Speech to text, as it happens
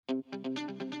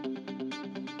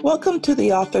Welcome to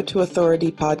the Author to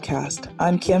Authority podcast.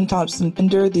 I'm Kim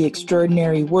Thompson-Pinder, the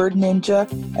extraordinary word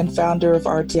ninja and founder of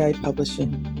RTI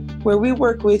Publishing, where we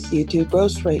work with you to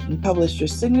ghostwrite and publish your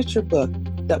signature book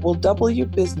that will double your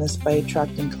business by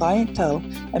attracting clientele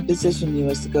and position you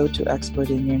as the go-to expert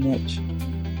in your niche.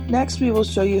 Next, we will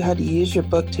show you how to use your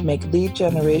book to make lead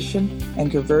generation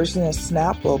and conversion a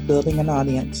snap while building an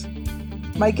audience.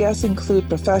 My guests include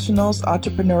professionals,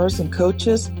 entrepreneurs, and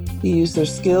coaches who use their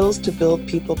skills to build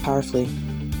people powerfully.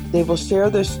 They will share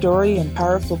their story and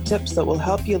powerful tips that will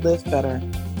help you live better.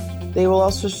 They will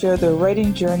also share their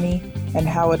writing journey and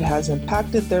how it has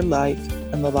impacted their life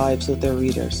and the lives of their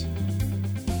readers.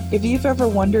 If you've ever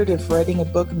wondered if writing a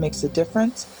book makes a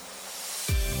difference,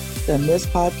 then this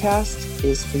podcast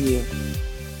is for you.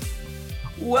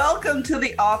 Welcome to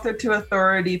the Author to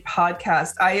Authority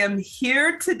podcast. I am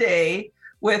here today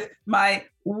with my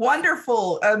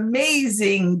wonderful,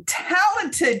 amazing,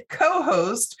 talented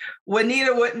co-host,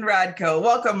 Juanita Witten-Radko.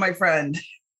 Welcome, my friend.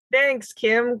 Thanks,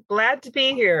 Kim. Glad to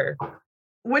be here.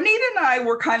 Juanita and I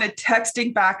were kind of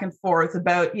texting back and forth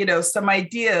about, some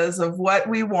ideas of what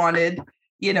we wanted,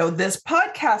 this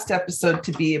podcast episode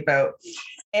to be about.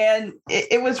 And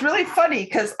it was really funny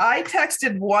because I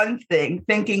texted one thing,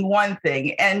 thinking one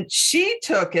thing, and she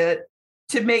took it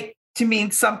to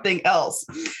mean something else.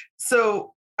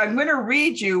 So I'm going to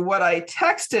read you what I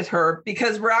texted her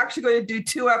because we're actually going to do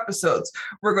two episodes.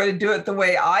 We're going to do it the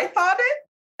way I thought it,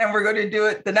 and we're going to do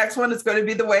it. The next one is going to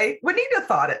be the way Juanita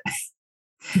thought it.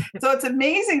 So it's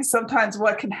amazing sometimes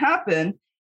what can happen,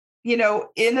 in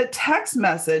a text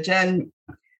message. And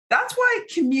that's why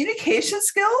communication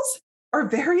skills are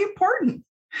very important.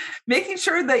 Making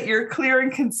sure that you're clear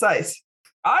and concise.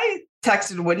 I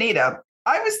texted Juanita.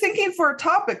 I was thinking for a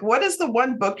topic, what is the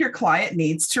one book your client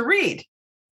needs to read?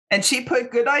 And she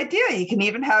put, good idea. You can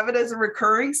even have it as a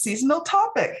recurring seasonal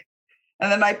topic.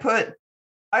 And then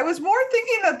I was more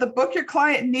thinking that the book your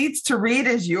client needs to read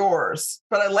is yours,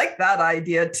 but I like that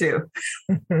idea too.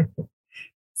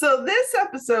 So this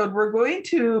episode, we're going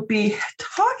to be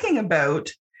talking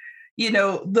about,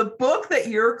 the book that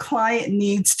your client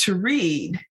needs to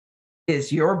read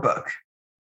is your book.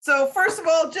 So first of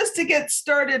all, just to get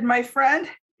started, my friend,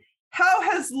 how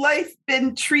has life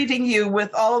been treating you with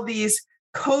all these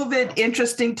COVID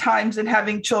interesting times and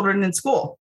having children in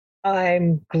school?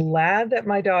 I'm glad that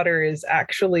my daughter is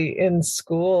actually in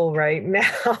school right now.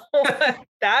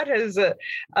 That is a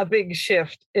big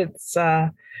shift. It's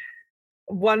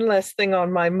one less thing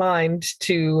on my mind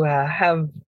to have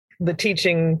the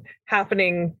teaching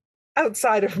happening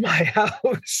outside of my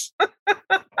house.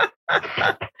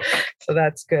 So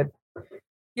that's good.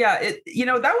 Yeah,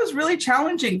 that was really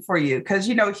challenging for you because,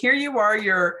 here you are,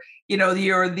 you're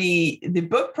the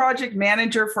book project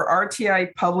manager for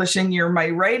RTI Publishing. You're my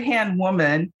right-hand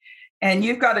woman, and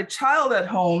you've got a child at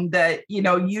home that, you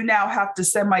now have to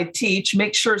semi-teach,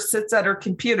 make sure sits at her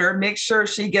computer, make sure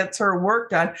she gets her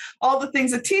work done, all the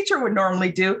things a teacher would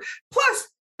normally do, plus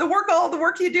all the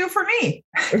work you do for me.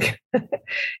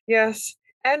 Yes.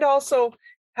 And also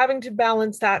having to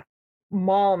balance that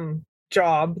mom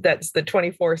job that's the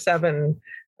 24/7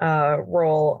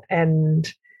 role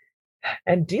and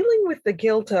dealing with the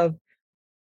guilt of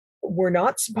we're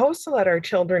not supposed to let our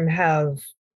children have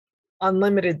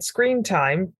unlimited screen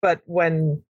time, but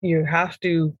when you have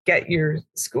to get your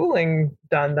schooling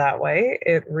done that way,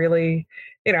 it really,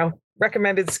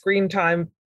 recommended screen time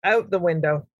out the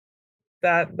window.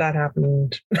 That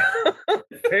happened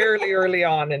fairly early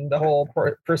on in the whole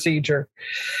procedure,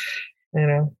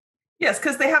 Yes,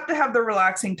 because they have to have the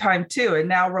relaxing time too. And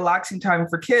now relaxing time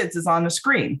for kids is on the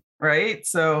screen, right?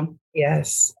 So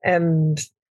yes. And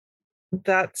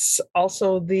that's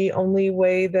also the only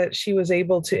way that she was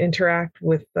able to interact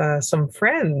with some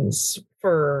friends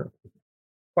for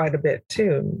quite a bit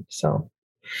too. So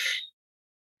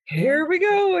here we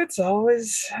go. It's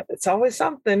always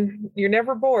something. You're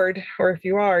never bored, or if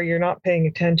you are, you're not paying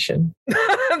attention.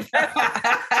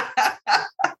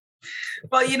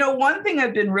 Well, one thing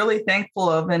I've been really thankful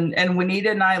of, and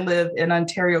Juanita and I live in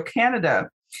Ontario, Canada,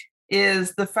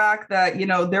 is the fact that,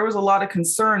 there was a lot of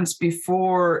concerns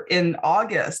before in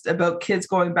August about kids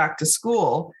going back to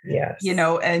school, yes,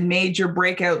 and major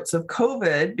breakouts of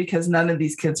COVID because none of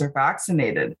these kids are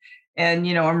vaccinated. And,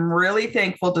 I'm really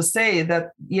thankful to say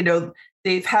that,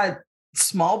 they've had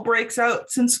small breaks out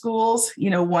in schools,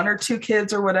 one or two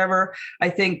kids or whatever. I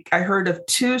think I heard of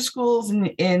two schools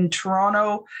in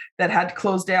Toronto that had to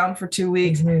close down for 2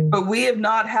 weeks, but we have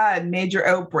not had major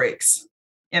outbreaks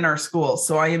in our schools.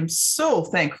 So I am so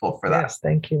thankful for that. Yes,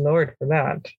 thank you, Lord, for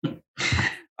that.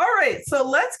 All right. So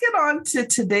let's get on to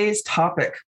today's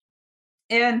topic.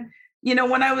 And,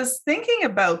 when I was thinking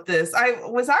about this, I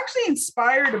was actually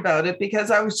inspired about it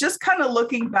because I was just kind of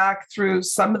looking back through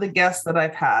some of the guests that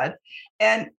I've had.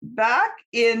 And back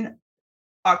in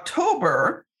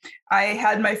October, I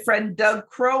had my friend Doug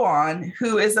Crow on,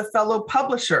 who is a fellow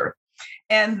publisher.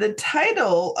 And the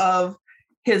title of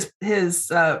his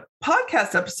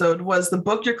podcast episode was "The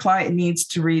Book Your Client Needs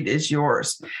to Read Is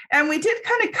Yours." And we did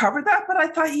kind of cover that, but I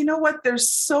thought, you know what, there's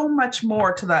so much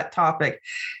more to that topic.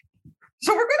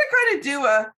 So we're going to kind of do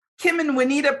a Kim and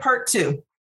Juanita part 2.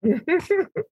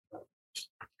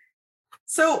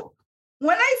 So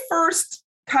when I first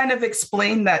kind of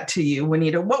explained that to you,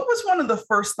 Juanita, what was one of the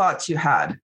first thoughts you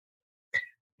had?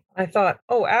 I thought,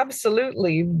 oh,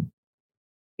 absolutely.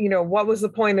 What was the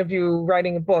point of you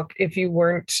writing a book if you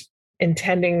weren't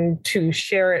intending to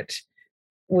share it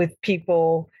with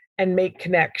people and make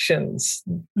connections?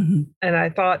 Mm-hmm. And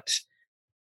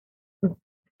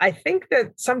I think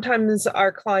that sometimes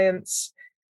our clients,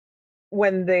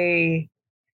 when they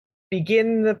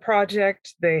begin the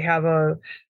project, they have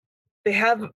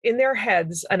in their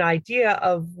heads an idea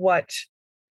of what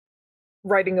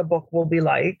writing a book will be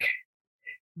like.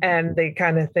 And they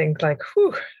kind of think like,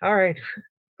 whew, all right,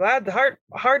 glad the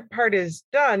hard part is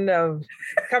done of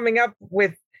coming up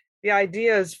with the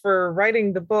ideas for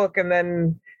writing the book. And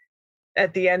then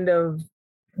at the end of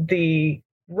the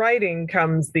writing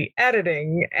comes the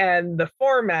editing and the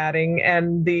formatting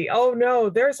and oh no,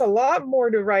 there's a lot more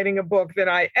to writing a book than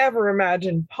I ever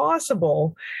imagined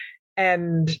possible.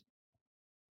 And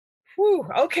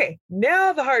okay,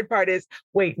 now the hard part is,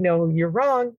 wait, no, you're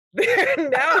wrong.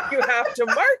 Now you have to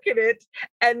market it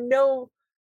and know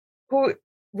who.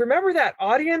 Remember that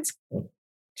audience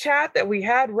chat that we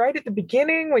had right at the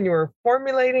beginning when you were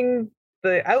formulating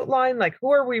the outline? Like,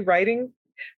 who are we writing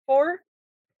for?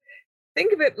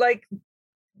 Think of it like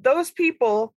those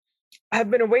people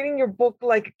have been awaiting your book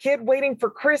like a kid waiting for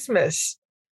Christmas.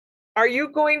 Are you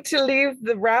going to leave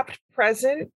the wrapped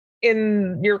present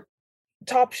in your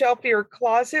top shelf of your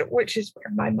closet, which is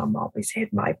where my mom always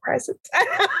hid my presents?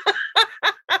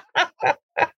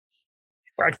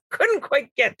 I couldn't quite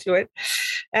get to it.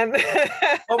 And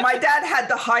well, my dad had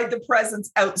to hide the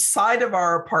presents outside of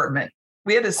our apartment.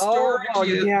 We had a storage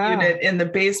unit in the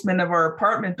basement of our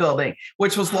apartment building,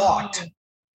 which was locked.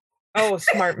 Oh,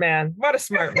 smart man. What a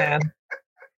smart man.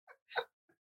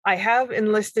 I have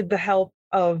enlisted the help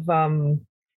of my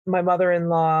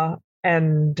mother-in-law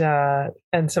and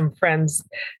some friends.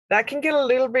 That can get a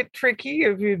little bit tricky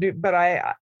if you do, but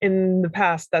in the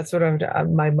past, that's what I've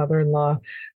done. My mother-in-law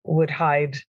would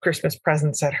hide Christmas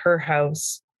presents at her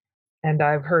house. And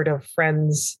I've heard of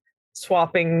friends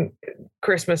swapping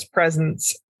Christmas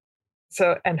presents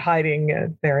and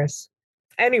hiding theirs.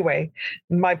 Anyway,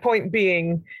 my point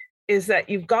being is that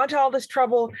you've gone to all this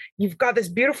trouble. You've got this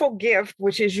beautiful gift,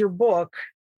 which is your book.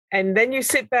 And then you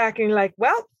sit back and you're like,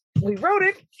 well, we wrote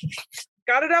it,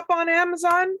 got it up on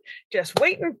Amazon, just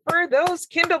waiting for those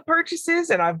Kindle purchases.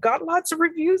 And I've got lots of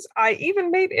reviews. I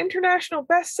even made international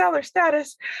bestseller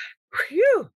status.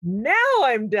 Phew, now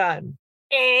I'm done.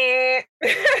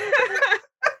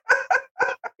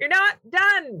 You're not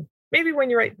done. Maybe when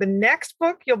you write the next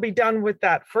book, you'll be done with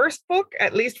that first book,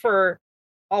 at least for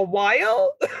a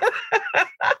while.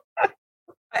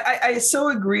 I so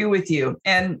agree with you.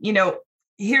 And,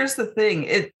 here's the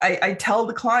thing. I tell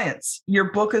the clients,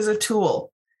 your book is a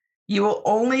tool. You will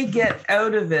only get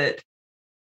out of it,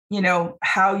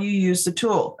 how you use the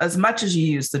tool, as much as you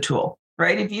use the tool,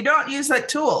 right? If you don't use that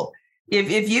tool,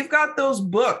 if you've got those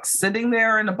books sitting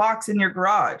there in a box in your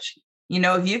garage,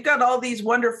 if you've got all these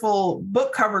wonderful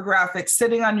book cover graphics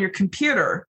sitting on your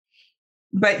computer,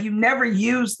 but you never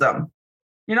use them,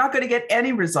 you're not going to get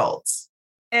any results.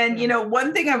 And,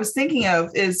 one thing I was thinking of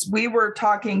is we were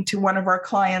talking to one of our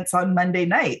clients on Monday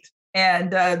night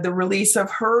and the release of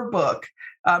her book.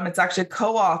 It's actually a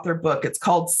co-author book. It's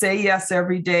called Say Yes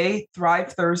Every Day,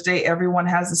 Thrive Thursday, Everyone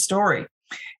Has a Story.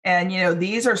 And,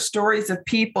 these are stories of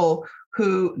people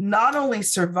who not only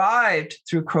survived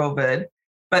through COVID,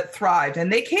 but thrived.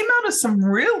 And they came out of some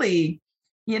really,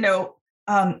 I don't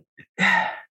want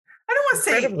to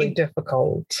say incredibly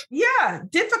difficult. Yeah,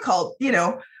 difficult.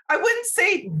 I wouldn't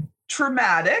say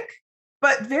traumatic,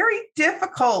 but very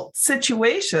difficult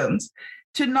situations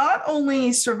to not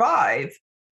only survive,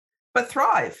 but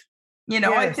thrive. Yes.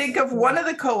 I think of one of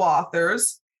the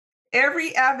co-authors,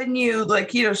 every avenue,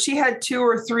 she had 2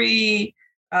 or 3,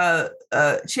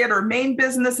 she had her main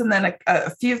business and then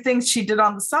a few things she did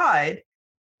on the side.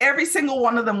 Every single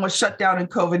one of them was shut down in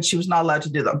COVID. She was not allowed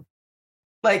to do them.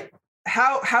 Like,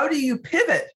 how do you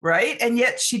pivot, right? And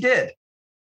yet she did.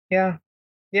 Yeah.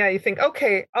 Yeah, you think,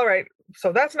 okay, all right,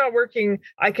 so that's not working.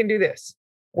 I can do this.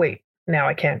 wait, now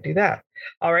I can't do that.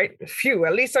 All right, phew,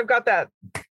 at least I've got that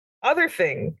other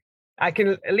thing. At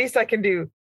least I can do.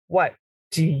 What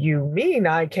do you mean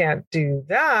I can't do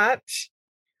that?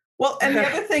 Well, and the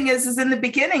other thing is in the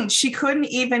beginning, she couldn't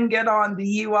even get on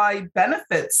the UI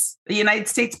benefits, the United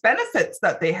States benefits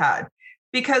that they had,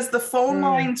 because the phone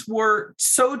lines were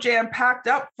so jam packed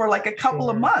up for like a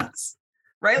couple of months,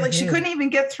 right? Like she couldn't even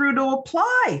get through to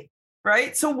apply,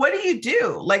 right? So what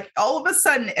do? Like all of a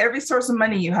sudden, every source of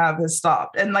money you have has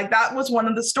stopped. And like that was one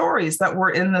of the stories that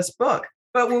were in this book.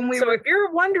 But if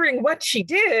you're wondering what she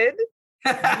did,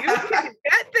 you can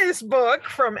get this book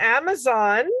from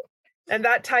Amazon. And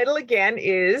that title again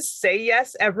is Say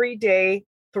Yes Every Day,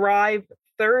 Thrive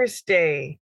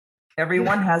Thursday.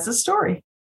 Everyone has a story.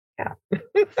 Yeah.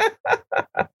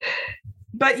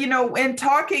 But, in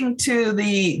talking to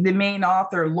the main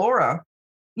author, Laura,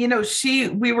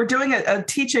 we were doing a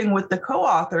teaching with the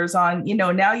co-authors on,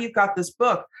 now you've got this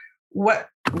book. What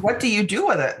do you do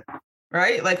with it?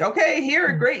 Right? Like, okay,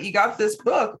 here, great. You got this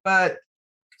book, but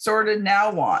sort of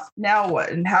now what?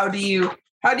 And how do you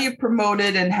promote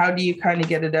it, and how do you kind of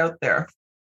get it out there?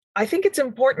 I think it's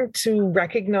important to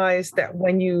recognize that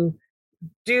when you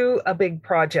do a big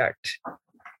project,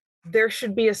 there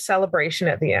should be a celebration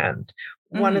at the end.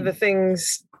 One of the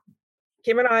things,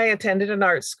 Kim and I attended an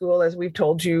art school, as we've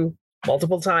told you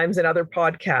multiple times in other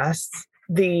podcasts.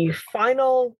 The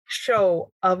final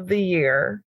show of the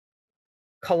year,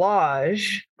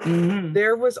 collage,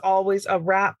 there was always a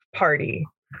wrap party.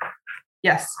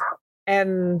 Yes.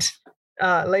 And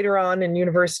later on in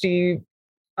university,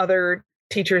 other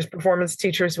teachers, performance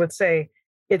teachers would say,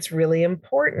 it's really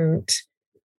important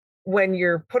when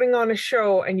you're putting on a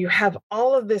show and you have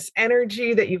all of this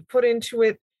energy that you've put into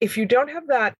it. If you don't have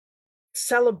that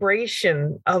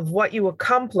celebration of what you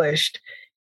accomplished,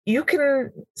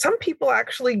 some people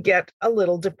actually get a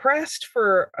little depressed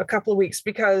for a couple of weeks,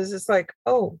 because it's like,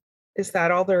 oh, is that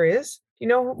all there is? You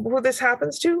know who this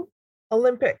happens to?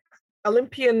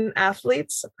 Olympian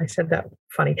athletes. I said that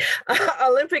funny.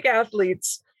 Olympic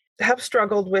athletes have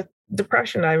struggled with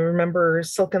depression. I remember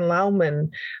Silken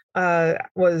Laumann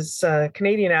was a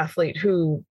Canadian athlete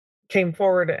who came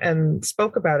forward and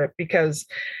spoke about it, because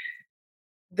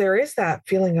there is that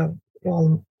feeling of,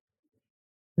 well,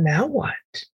 now what?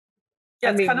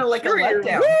 Yeah, it's kind of like a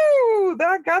letdown. Woo,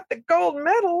 that got the gold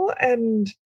medal, and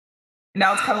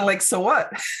now it's kind of like, so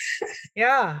what?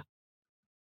 Yeah.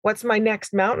 What's my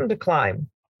next mountain to climb?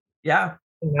 Yeah.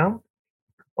 Well,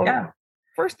 yeah.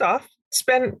 First off,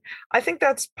 I think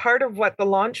that's part of what the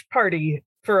launch party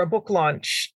for a book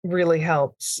launch really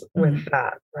helps with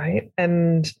that, right?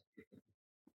 And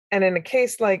in a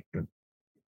case like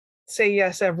Say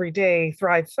Yes Every Day,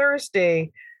 Thrive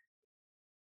Thursday,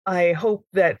 I hope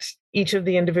that each of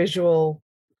the individual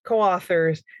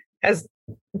co-authors has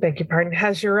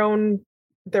their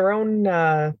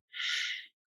own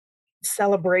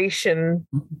celebration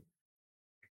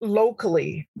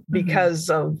locally because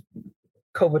of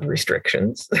COVID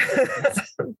restrictions.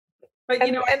 But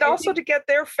and also to get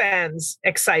their fans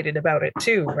excited about it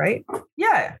too, right?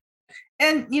 Yeah.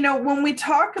 And when we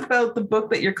talk about the book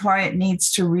that your client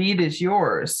needs to read is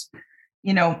yours,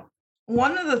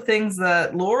 one of the things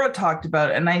that Laura talked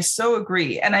about, and I so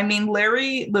agree, and I mean,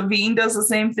 Larry Levine does the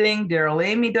same thing, Daryl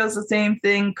Amy does the same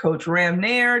thing, Coach Ram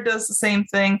Nair does the same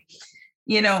thing.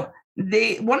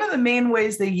 One of the main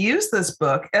ways they use this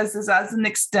book is as an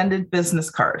extended business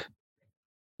card.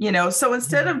 So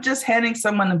instead of just handing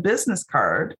someone a business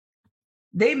card,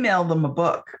 they mail them a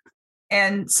book.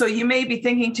 And so you may be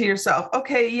thinking to yourself,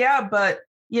 okay, yeah, but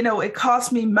it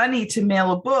costs me money to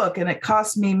mail a book, and it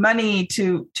costs me money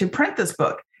to print this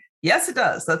book. Yes, it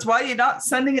does. That's why you're not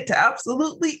sending it to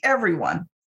absolutely everyone.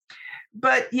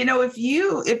 But,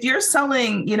 if you're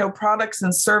selling, products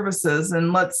and services,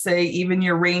 and let's say even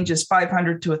your range is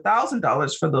 $500 to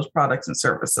 $1,000 for those products and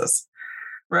services,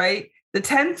 right? The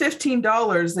 $10,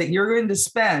 $15 that you're going to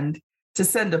spend to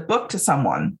send a book to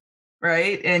someone,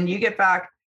 right? And you get back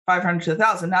 $500 to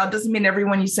 $1,000. Now, it doesn't mean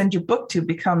everyone you send your book to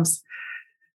becomes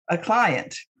a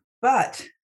client, but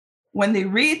when they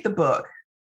read the book,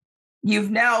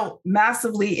 you've now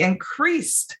massively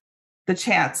increased the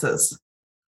chances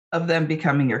of them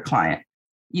becoming your client.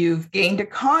 You've gained a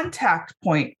contact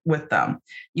point with them.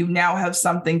 You now have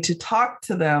something to talk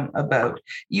to them about.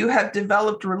 You have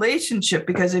developed relationship,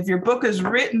 because if your book is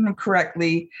written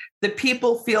correctly, the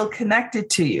people feel connected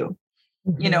to you.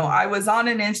 I was on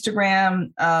an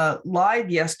Instagram live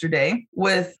yesterday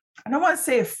with, I don't want to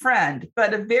say a friend,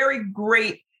 but a very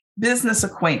great business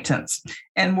acquaintance.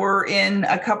 And we're in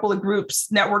a couple of groups,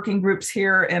 networking groups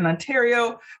here in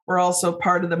Ontario. We're also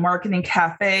part of the Marketing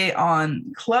Cafe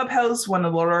on Clubhouse, one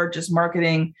of the largest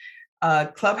marketing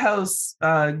Clubhouse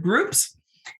groups.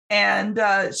 And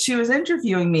she was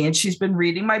interviewing me, and she's been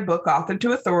reading my book, Author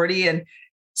to Authority. And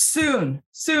soon,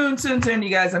 you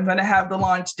guys, I'm going to have the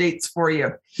launch dates for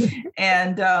you.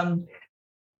 And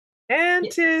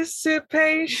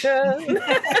anticipation.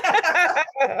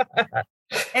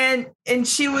 And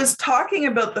she was talking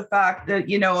about the fact that,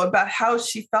 about how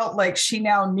she felt like she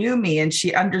now knew me and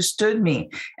she understood me,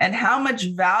 and how much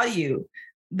value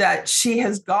that she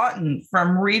has gotten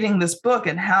from reading this book,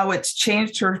 and how it's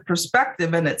changed her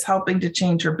perspective, and it's helping to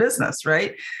change her business,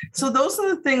 right? So those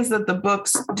are the things that the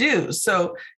books do.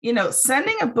 So,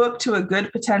 sending a book to a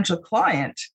good potential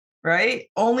client, right,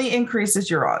 only increases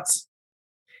your odds.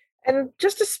 And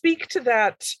just to speak to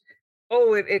that,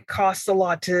 it costs a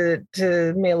lot to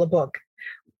mail a book.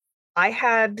 I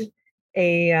had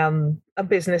a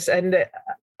business, and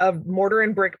a mortar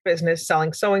and brick business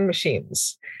selling sewing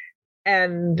machines.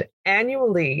 And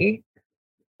annually,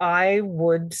 I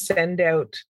would send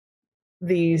out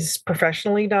these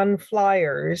professionally done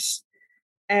flyers,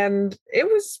 and it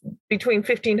was between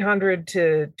 $1,500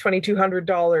 to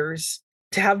 $2,200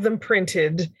 to have them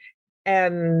printed,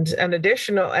 and an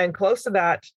additional, and close to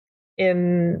that,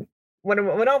 in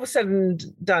when all was said and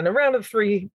done, around the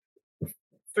 $3,000,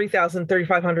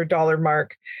 $3,500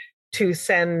 mark, to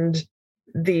send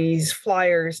these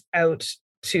flyers out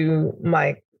to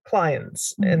my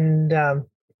clients. And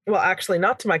actually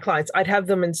not to my clients, I'd have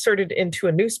them inserted into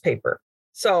a newspaper.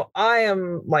 So I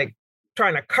am like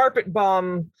trying to carpet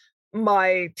bomb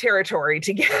my territory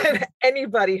to get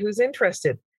anybody who's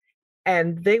interested.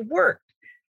 And they worked.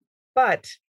 But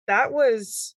that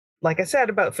was, like I said,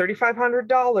 about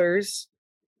 $3,500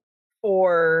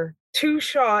 for 2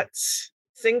 shots,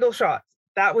 single shots.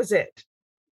 That was it.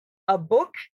 A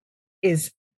book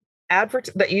is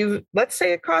let's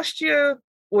say it cost you,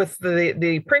 with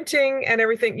the printing and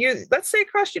everything, let's say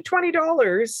it cost you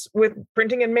 $20 with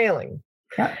printing and mailing.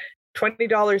 Yeah.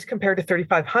 $20 compared to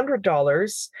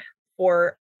 $3,500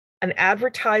 for an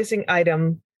advertising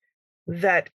item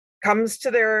that comes to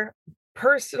there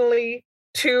personally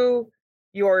to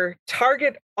your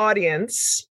target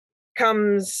audience,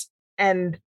 comes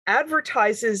and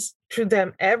advertises to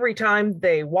them every time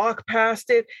they walk past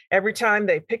it, every time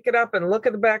they pick it up and look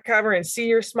at the back cover and see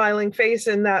your smiling face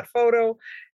in that photo,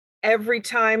 every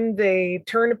time they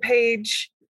turn a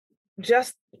page.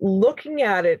 Just looking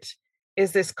at it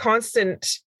is this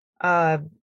constant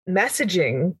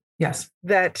messaging, yes,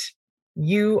 that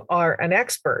you are an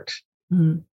expert,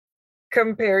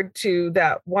 compared to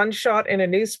that one shot in a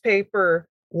newspaper,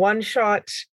 one shot,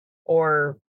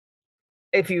 or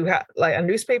if you have like a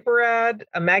newspaper ad,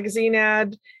 a magazine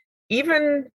ad,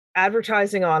 even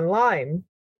advertising online,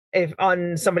 if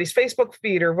on somebody's Facebook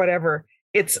feed or whatever,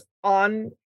 it's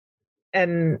on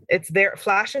and it's there,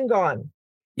 flash and gone.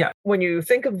 Yeah. When you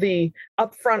think of the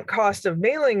upfront cost of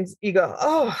mailings, you go,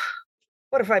 oh,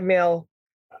 what if I mail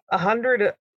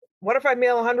 100? What if I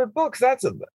mail 100 books? That's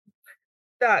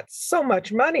so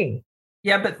much money.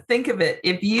 Yeah, but think of it.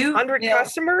 If you 100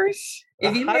 customers,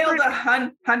 if you mailed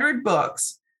 100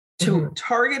 books to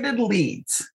targeted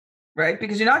leads, right?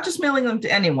 Because you're not just mailing them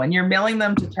to anyone, you're mailing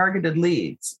them to targeted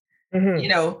leads.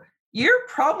 You're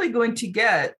probably going to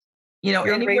get,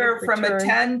 anywhere from a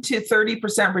 10 to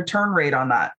 30% return rate on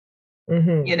that.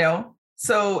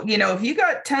 So, if you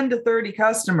got 10 to 30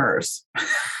 customers,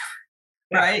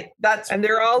 right? And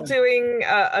they're all doing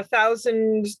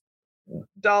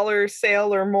 $1,000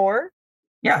 sale or more.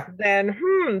 Yeah. Then,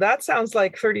 that sounds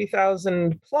like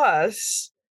 30,000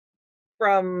 plus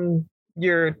from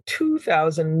your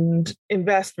 2,000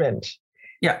 investment.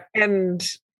 Yeah. And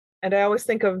I always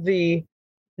think of the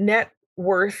net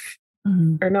worth,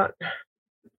 or not,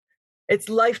 it's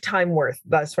lifetime worth.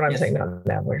 That's what I'm saying, not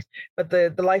net worth, but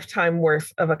the lifetime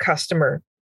worth of a customer.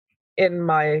 In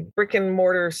my brick and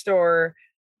mortar store,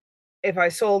 if I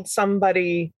sold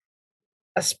somebody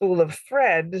a spool of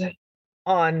thread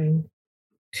on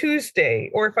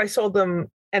Tuesday, or if I sold them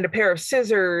and a pair of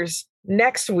scissors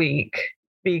next week,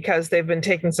 because they've been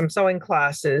taking some sewing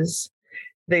classes,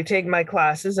 they take my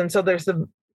classes. And so there's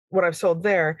what I've sold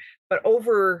there. But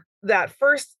over that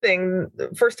first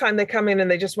time they come in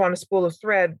and they just want a spool of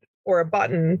thread or a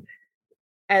button.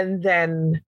 And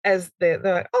then as they're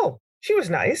like, oh, she was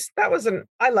nice.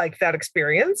 I like that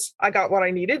experience. I got what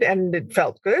I needed and it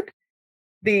felt good.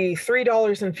 The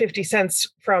 $3.50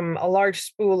 from a large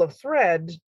spool of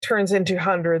thread turns into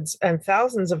hundreds and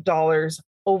thousands of dollars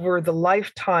over the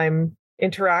lifetime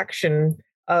interaction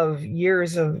of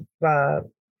years of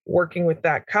working with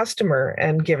that customer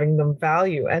and giving them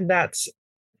value. And that's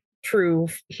true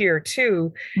here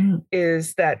too,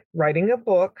 is that writing a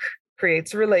book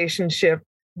creates a relationship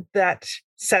that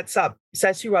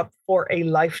sets you up for a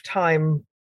lifetime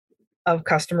of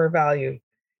customer value.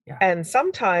 Yeah. And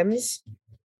sometimes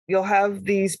you'll have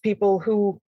these people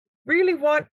who really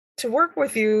want to work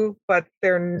with you, but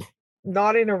they're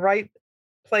not in a right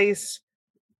place.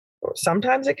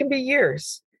 Sometimes it can be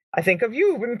years. I think of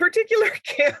you in particular,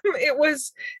 Kim. It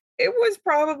was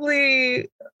probably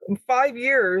 5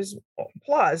 years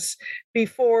plus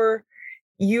before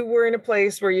you were in a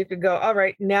place where you could go, all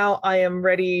right, now I am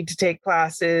ready to take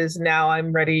classes. Now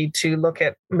I'm ready to look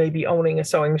at maybe owning a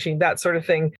sewing machine, that sort of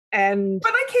thing. And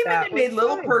but I came in and made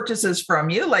little purchases from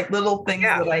you, like little things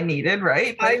that I needed,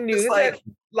 right? But I knew that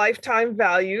lifetime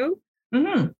value,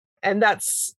 and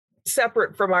that's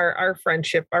separate from our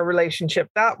friendship, our relationship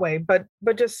that way. But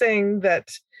just saying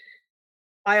that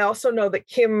I also know that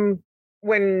Kim,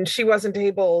 when she wasn't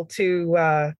able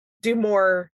to do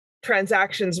more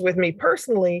transactions with me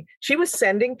personally, she was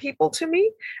sending people to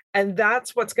me. And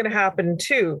that's what's going to happen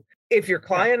too. If your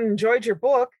client enjoyed your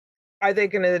book, are they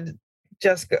going to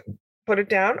just put it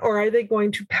down, or are they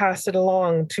going to pass it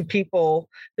along to people?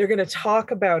 They're going to talk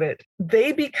about it.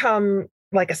 They become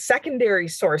like a secondary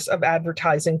source of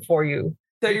advertising for you.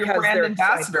 They're your brand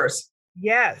ambassadors. Excited.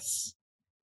 Yes.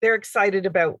 They're excited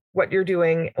about what you're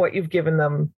doing, what you've given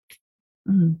them.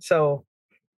 So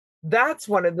that's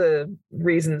one of the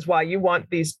reasons why you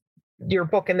want your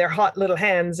book in their hot little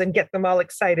hands and get them all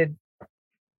excited.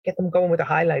 Get them going with a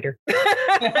highlighter.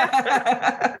 Send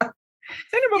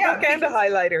them a book and a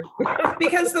highlighter.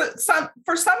 Because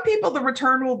for some people, the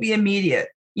return will be immediate.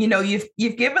 You know,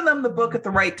 you've given them the book at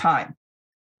the right time,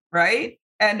 right?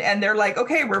 And they're like,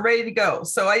 okay, we're ready to go.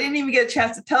 So I didn't even get a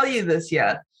chance to tell you this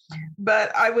yet,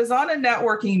 but I was on a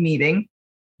networking meeting.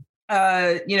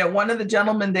 One of the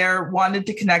gentlemen there wanted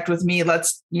to connect with me.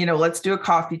 Let's do a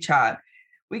coffee chat.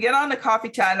 We get on a coffee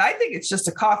chat, and I think it's just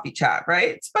a coffee chat,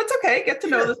 right? But it's okay. Get to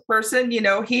know this person. You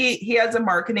know, he has a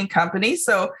marketing company,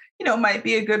 so, might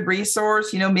be a good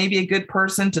resource, maybe a good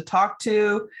person to talk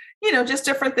to, just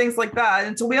different things like that.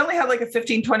 And so we only had like a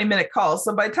 15, 20 minute call.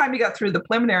 So by the time we got through the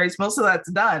preliminaries, most of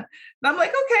that's done. And I'm like,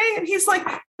 okay. And he's like,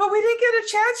 but we didn't get a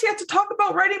chance yet to talk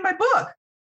about writing my book.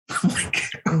 I'm like,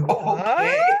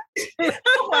 okay.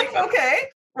 I'm like, okay,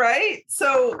 right.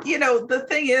 So, the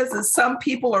thing is some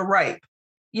people are ripe.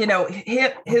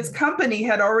 His company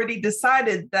had already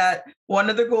decided that one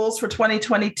of the goals for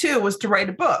 2022 was to write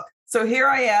a book. So here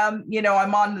I am,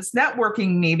 I'm on this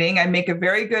networking meeting. I make a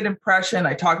very good impression.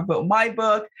 I talk about my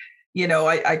book.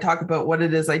 I talk about what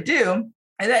it is I do.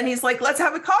 And then he's like, let's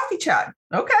have a coffee chat.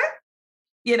 Okay.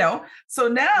 So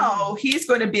now he's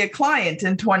going to be a client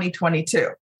in 2022.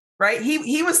 Right.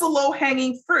 He was the low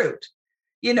hanging fruit.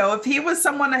 If he was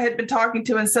someone I had been talking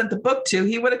to and sent the book to,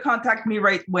 he would have contacted me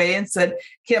right away and said,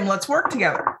 Kim, let's work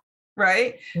together.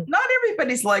 Right. Not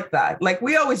everybody's like that. Like,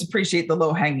 we always appreciate the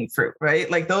low hanging fruit,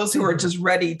 right? Like those who are just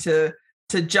ready to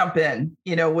jump in,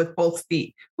 with both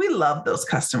feet. We love those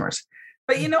customers.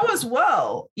 But, as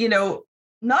well,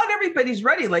 not everybody's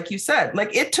ready. Like you said,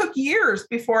 like it took years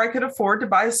before I could afford to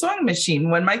buy a sewing machine.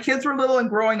 When my kids were little and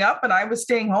growing up and I was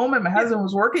staying home and my husband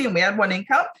was working and we had one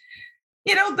income,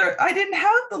 I didn't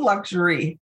have the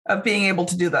luxury of being able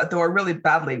to do that, though I really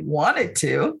badly wanted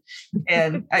to.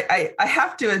 And I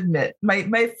have to admit,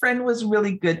 my friend was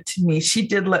really good to me. She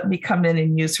did let me come in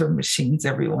and use her machines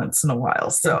every once in a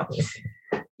while. So,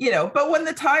 but when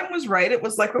the time was right, it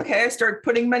was like, okay, I started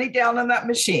putting money down on that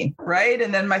machine, right?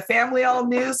 And then my family all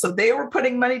knew, so they were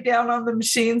putting money down on the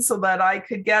machine so that I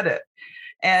could get it.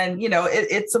 And,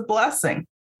 it's a blessing.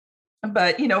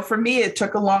 But, for me, it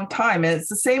took a long time. And it's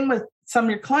the same with some of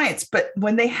your clients. But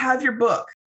when they have your book,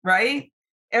 right?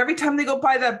 Every time they go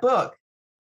buy that book,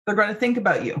 they're going to think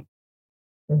about you.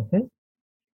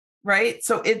 Right?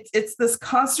 So it's this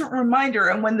constant reminder.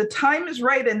 And when the time is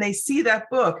right and they see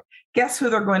that book, guess who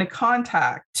they're going to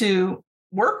contact to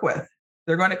work with?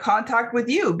 They're going to contact with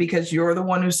you because you're the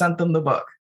one who sent them the book.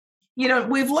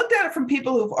 We've looked at it from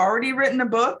people who've already written a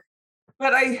book,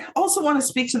 but I also want to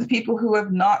speak to the people who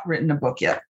have not written a book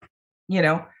yet.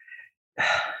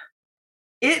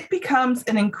 It becomes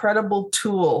an incredible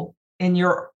tool in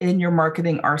your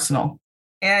marketing arsenal.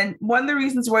 And one of the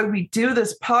reasons why we do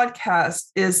this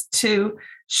podcast is to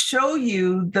show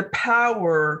you the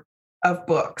power of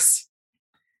books.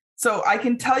 So I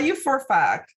can tell you for a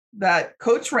fact that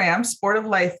Coach Ram, Sport of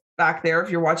Life back there,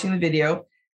 if you're watching the video,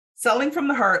 Selling from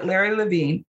the Heart, Larry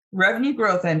Levine, Revenue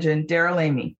Growth Engine, Daryl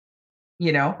Amy,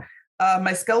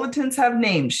 my skeletons have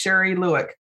names, Sherry Lewick.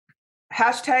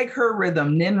 hashtag Her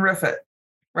Rhythm, Nin Riffett,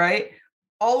 right?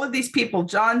 All of these people,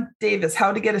 John Davis,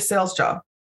 How to Get a Sales Job.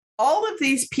 All of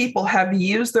these people have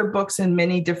used their books in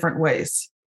many different ways.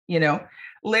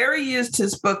 Larry used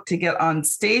his book to get on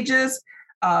stages.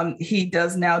 He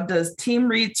does team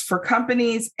reads for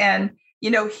companies. And,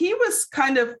 he was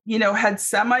kind of, had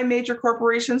semi-major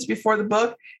corporations before the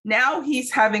book. Now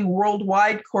he's having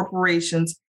worldwide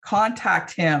corporations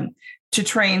contact him to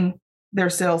train their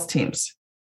sales teams.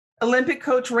 Olympic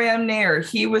coach Ram Nair,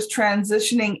 he was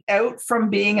transitioning out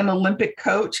from being an Olympic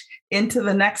coach into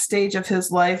the next stage of his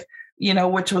life,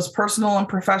 which was personal and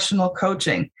professional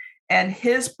coaching. And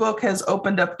his book has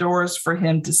opened up doors for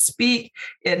him to speak.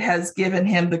 It has given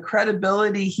him the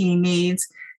credibility he needs.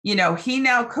 He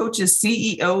now coaches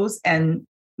CEOs and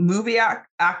movie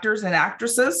actors and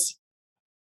actresses,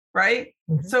 right?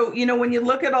 Mm-hmm. So, when you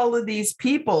look at all of these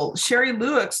people, Sherry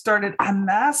Lewis started a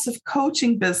massive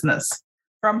coaching business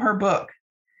from her book.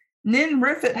 Nin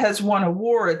Riffett has won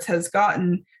awards, has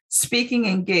gotten speaking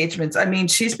engagements. I mean,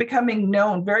 she's becoming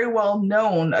very well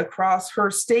known across her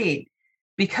state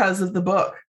because of the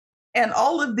book. And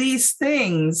all of these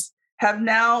things have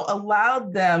now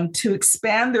allowed them to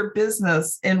expand their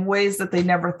business in ways that they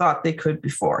never thought they could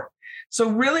before. So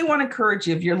really want to encourage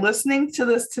you, if you're listening to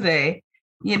this today,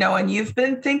 and you've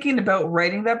been thinking about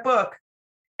writing that book,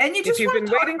 and you just if you've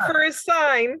been waiting for a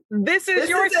sign, this is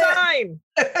your sign.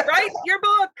 Write your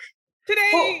book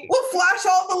today. We'll flash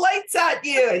all the lights at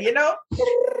you,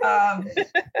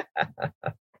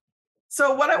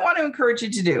 So what I want to encourage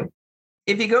you to do,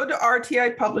 if you go to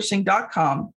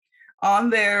rtipublishing.com,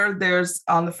 on there's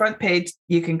on the front page,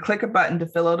 you can click a button to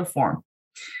fill out a form.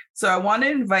 So I want to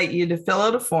invite you to fill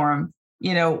out a form.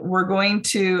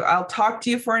 I'll talk to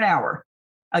you for an hour.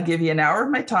 I'll give you an hour of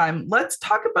my time. Let's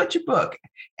talk about your book,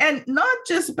 and not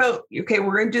just about, okay,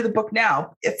 we're going to do the book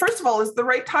now. First of all, is the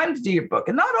right time to do your book?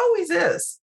 And not always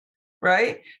is,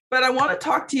 right? But I want to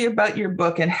talk to you about your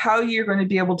book and how you're going to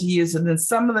be able to use it and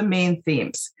some of the main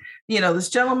themes. This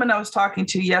gentleman I was talking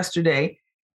to yesterday,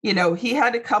 he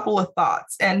had a couple of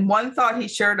thoughts, and one thought he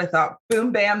shared, I thought,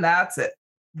 boom, bam, that's it.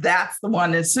 That's the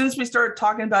one. As soon as we started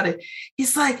talking about it,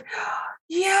 he's like,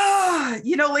 yeah,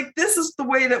 this is the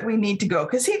way that we need to go,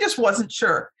 because he just wasn't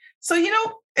sure. So,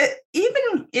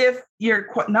 even if you're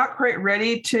not quite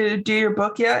ready to do your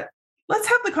book yet, let's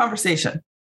have the conversation,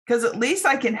 because at least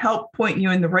I can help point you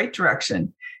in the right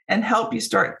direction and help you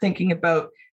start thinking about,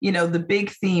 the big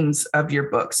themes of your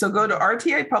book. So go to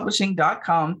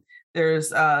rtipublishing.com.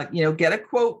 There's, get a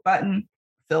quote button,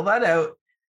 fill that out.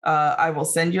 I will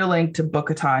send you a link to book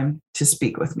a time to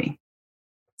speak with me.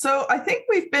 So I think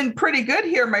we've been pretty good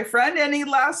here, my friend. Any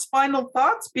last final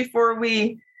thoughts before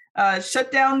we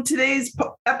shut down today's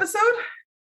episode?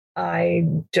 I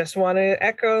just want to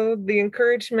echo the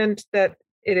encouragement that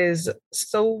it is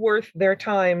so worth their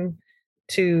time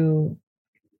to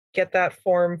get that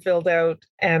form filled out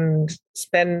and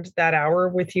spend that hour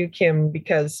with you, Kim,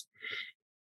 because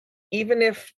even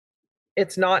if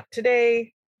it's not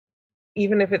today,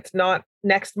 even if it's not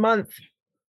next month,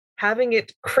 having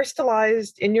it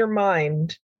crystallized in your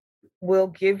mind will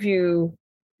give you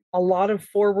a lot of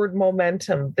forward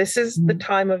momentum. This is the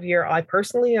time of year I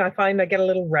find I get a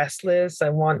little restless.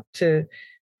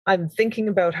 I'm thinking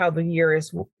about how the year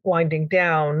is winding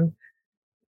down,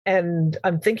 and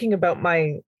I'm thinking about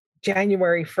my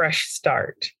January fresh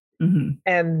start. Mm-hmm.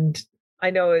 And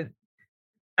I know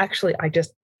I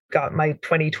just got my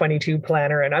 2022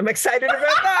 planner, and I'm excited about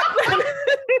that.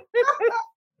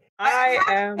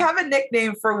 I have a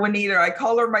nickname for Juanita. I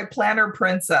call her my planner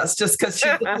princess, just because she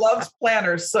loves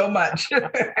planners so much.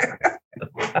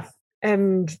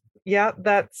 And yeah,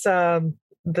 that's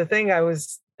the thing. I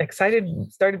was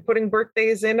excited, started putting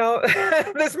birthdays in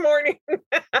this morning.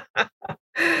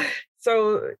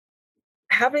 So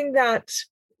having that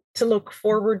to look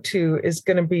forward to is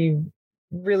going to be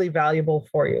really valuable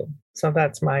for you. So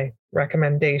that's my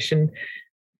recommendation.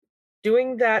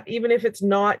 Doing that, even if it's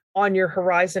not on your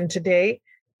horizon today,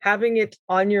 having it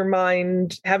on your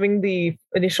mind, having the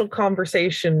initial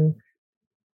conversation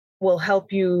will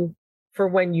help you for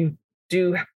when you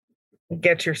do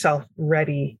get yourself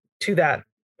ready to that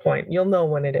point. You'll know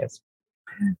when it is.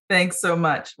 Thanks so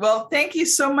much. Well, thank you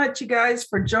so much, you guys,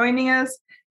 for joining us.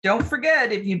 Don't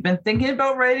forget, if you've been thinking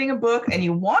about writing a book and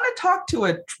you want to talk to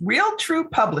a real, true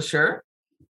publisher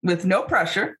with no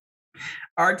pressure,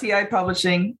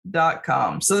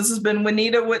 rtipublishing.com. So this has been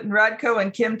Juanita Witten-Radko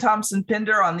and Kim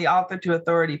Thompson-Pinder on the Author to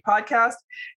Authority podcast.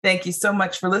 Thank you so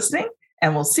much for listening,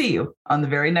 and we'll see you on the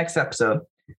very next episode.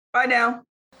 Bye now.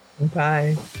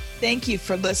 Bye. Thank you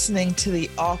for listening to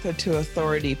the Author to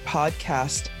Authority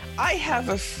podcast. I have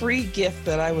a free gift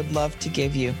that I would love to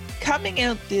give you. Coming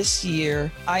out this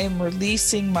year, I am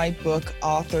releasing my book,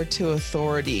 Author to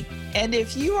Authority. And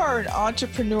if you are an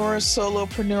entrepreneur,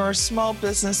 solopreneur, small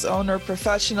business owner,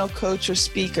 professional coach, or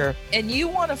speaker, and you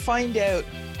want to find out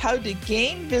how to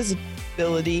gain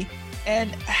visibility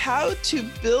and how to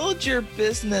build your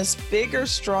business bigger,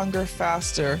 stronger,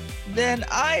 faster, then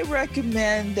I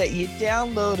recommend that you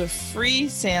download a free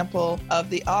sample of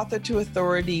the Author to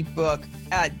Authority book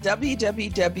at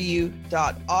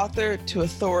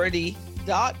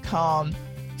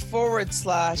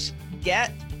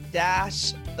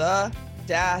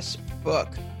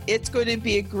www.authortoauthority.com/get-the-book. It's going to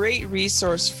be a great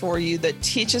resource for you that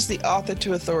teaches the Author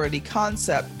to Authority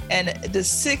concept and the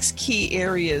 6 key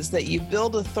areas that you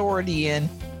build authority in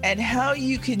and how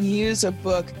you can use a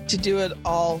book to do it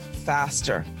all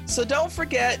faster. So don't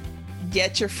forget,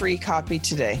 get your free copy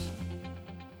today.